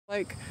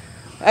Like,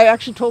 I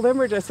actually told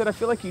Enbridge, I said, I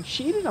feel like you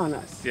cheated on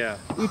us. Yeah.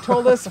 You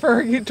told us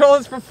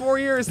for 4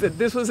 years that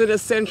this was an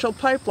essential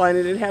pipeline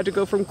and it had to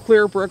go from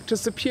Clearbrook to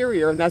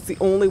Superior, and that's the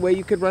only way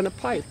you could run a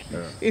pipe.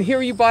 Yeah. And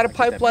here you bought a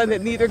pipeline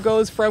that neither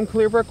goes from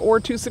Clearbrook or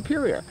to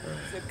Superior.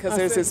 Because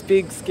there's this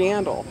big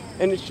scandal,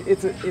 and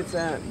it's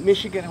a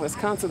Michigan and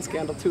Wisconsin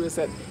scandal too, is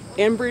that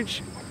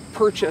Enbridge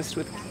purchased,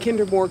 with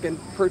Kinder Morgan,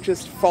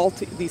 purchased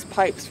these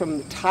pipes from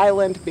the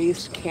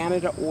Thailand-based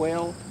Canada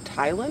Oil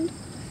Thailand,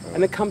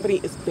 and the company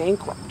is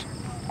bankrupt.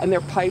 And they're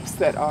pipes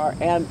that are,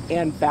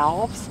 and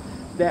valves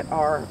that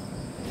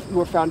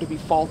were found to be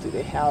faulty.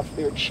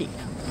 They're cheap.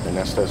 And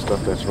that's that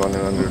stuff that's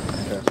running under.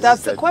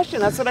 That's the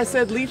question. That's what I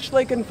said. Leech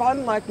Lake and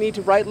Fond du Lac need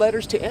to write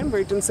letters to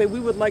Enbridge and say we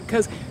would like,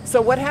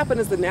 so what happened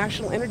is the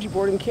National Energy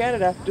Board in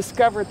Canada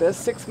discovered this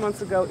 6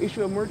 months ago,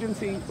 issue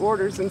emergency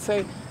orders and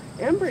say,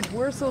 Enbridge,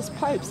 where's those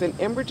pipes? And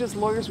Enbridge's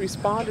lawyers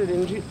responded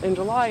in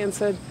July and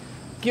said,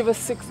 give us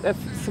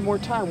some more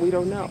time. We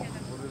don't know.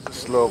 What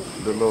is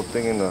the little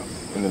thing in the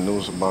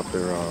news about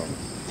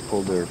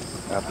pulled their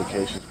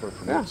applications for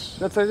permits? Yeah,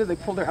 that's what I did. They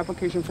pulled their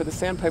application for the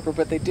Sandpiper,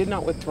 but they did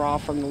not withdraw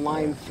from the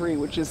Line 3,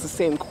 which is the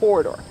same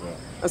corridor. Yeah.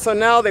 And so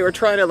now they were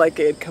trying to,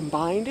 they had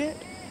combined it.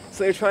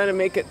 So they're trying to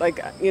make it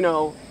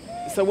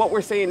so what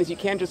we're saying is you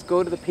can't just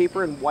go to the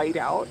paper and white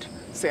out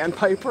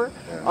Sandpiper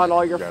on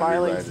all your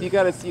filings. You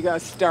gotta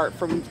start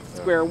from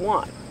square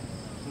one.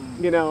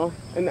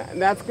 And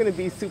that's going to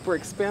be super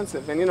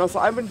expensive. And so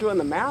I've been doing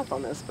the math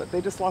on this, but they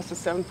just lost a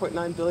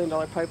 $7.9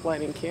 billion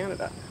pipeline in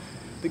Canada,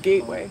 the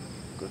Gateway.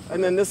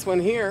 And then this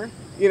one here,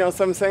 so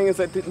I'm saying is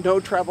that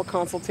no travel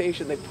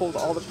consultation. They pulled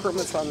all the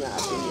permits on that,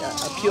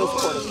 the Appeals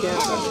Court of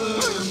Canada.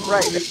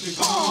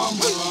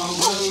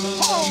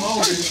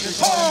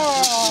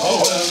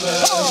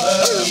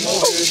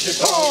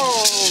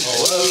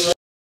 Right.